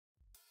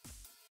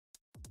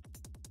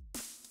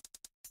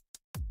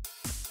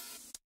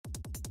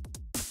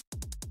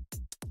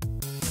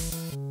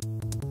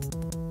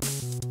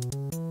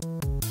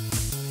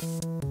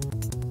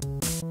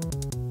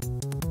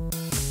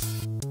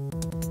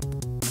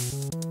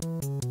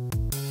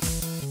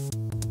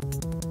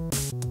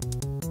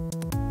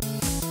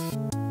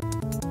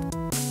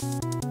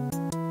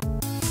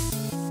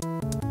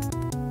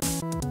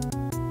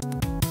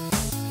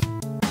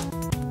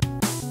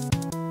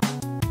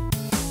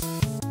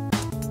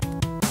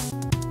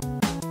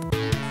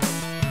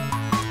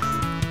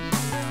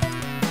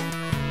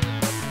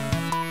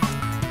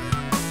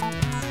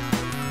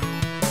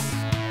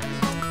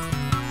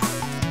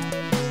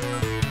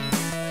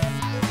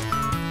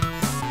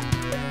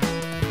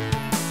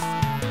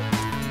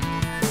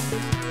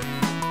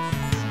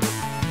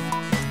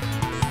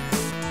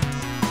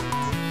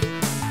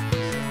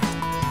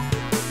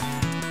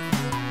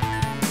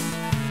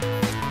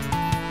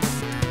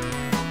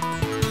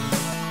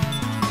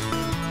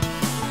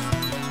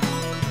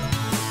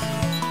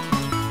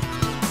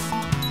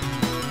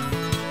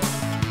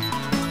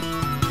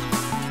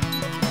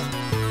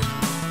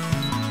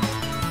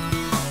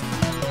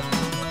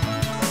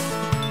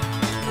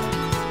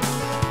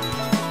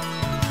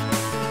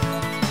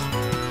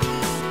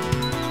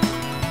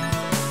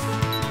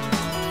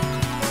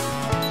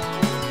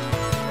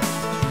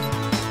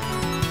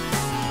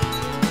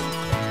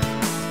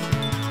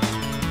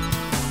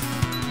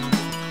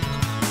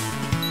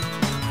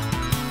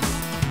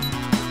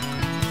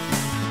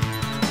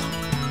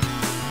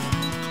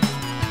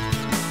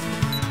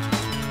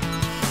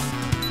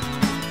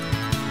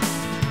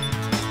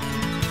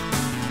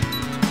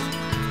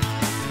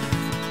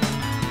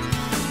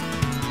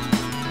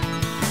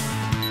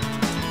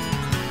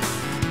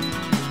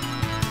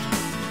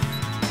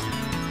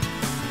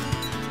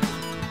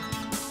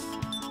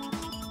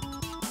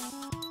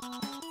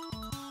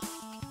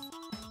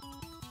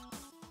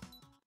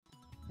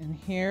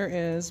Here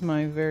is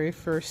my very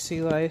first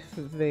sea life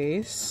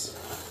vase.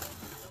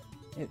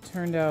 It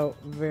turned out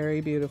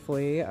very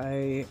beautifully.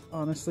 I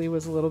honestly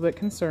was a little bit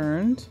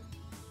concerned,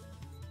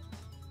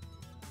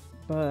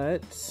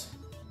 but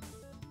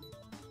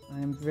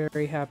I'm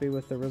very happy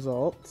with the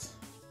result.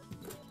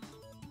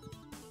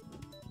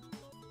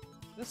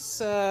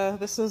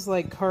 This is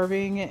like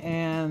carving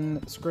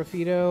and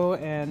sgraffito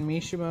and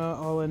Mishima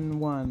all in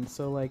one.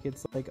 So like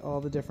it's like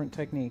all the different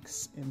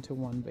techniques into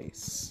one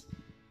vase.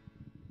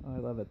 Oh, I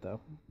love it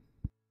though.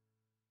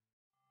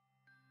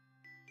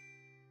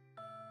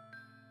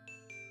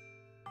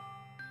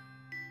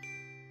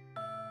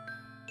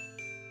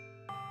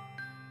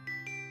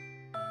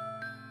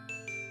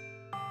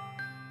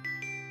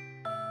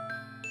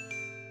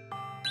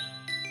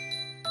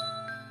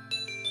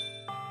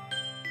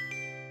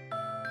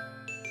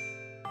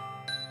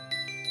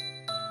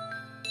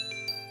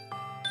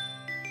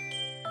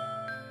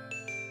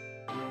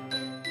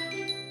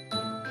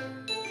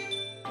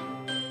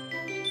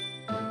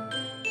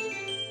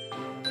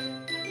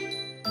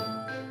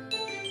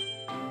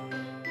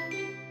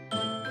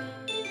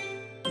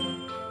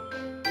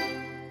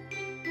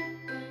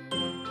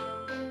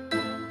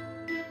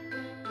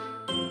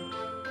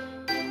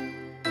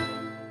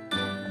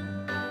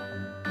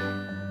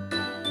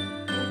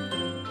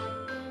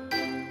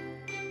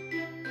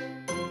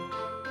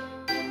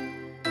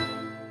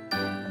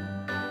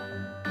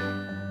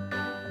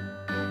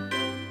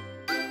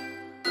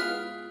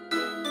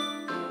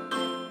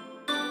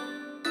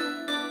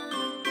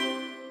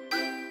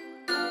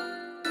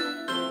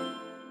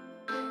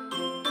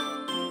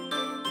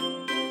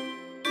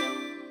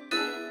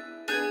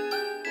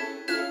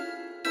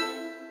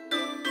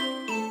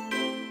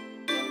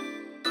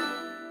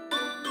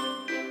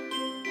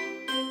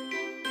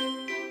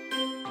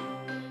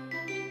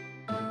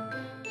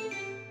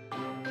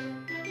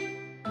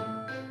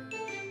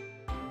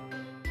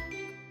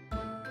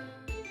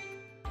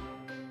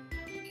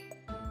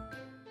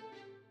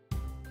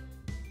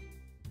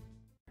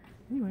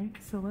 Anyway,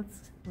 so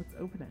let's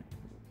open it.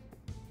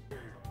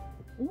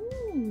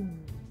 Ooh.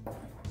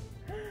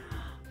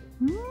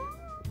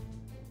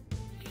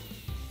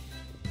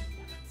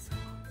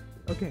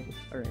 Okay,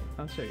 all right,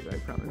 I'll show you, I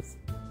promise.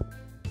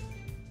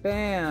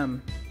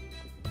 Bam!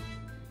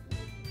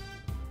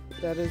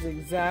 That is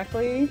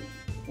exactly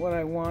what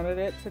I wanted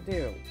it to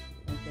do,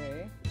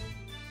 okay?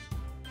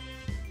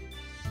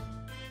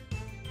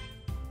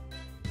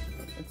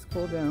 It's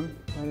cooled down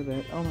quite a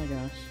bit. Oh my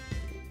gosh.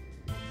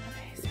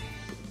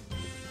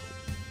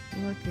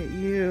 Look at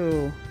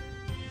you,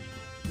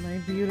 my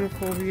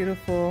beautiful,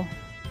 beautiful,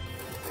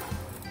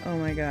 oh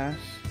my gosh,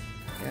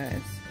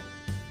 guys,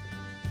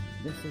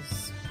 this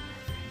is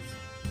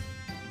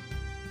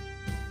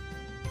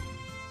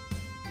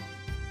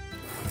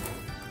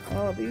so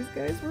oh, these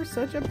guys were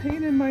such a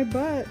pain in my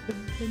butt,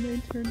 and they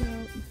turned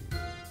out.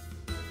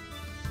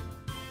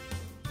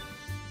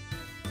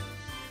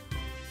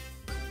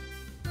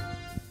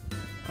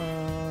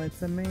 Oh,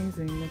 it's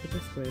amazing, look at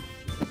this squid.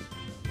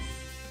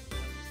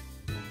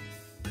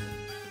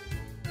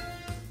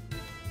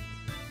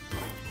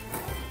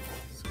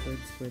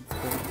 Squid.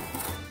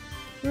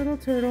 Little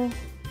turtle.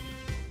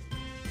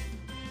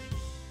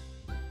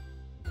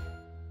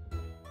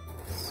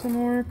 Some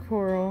more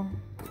coral.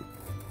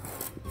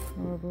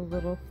 All the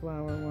little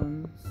flower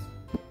ones.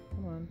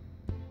 Come on.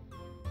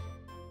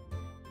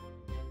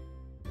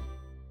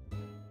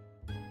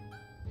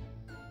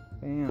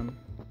 Bam.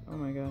 Oh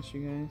my gosh,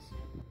 you guys.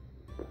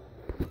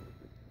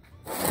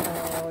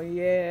 Oh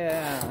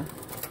yeah.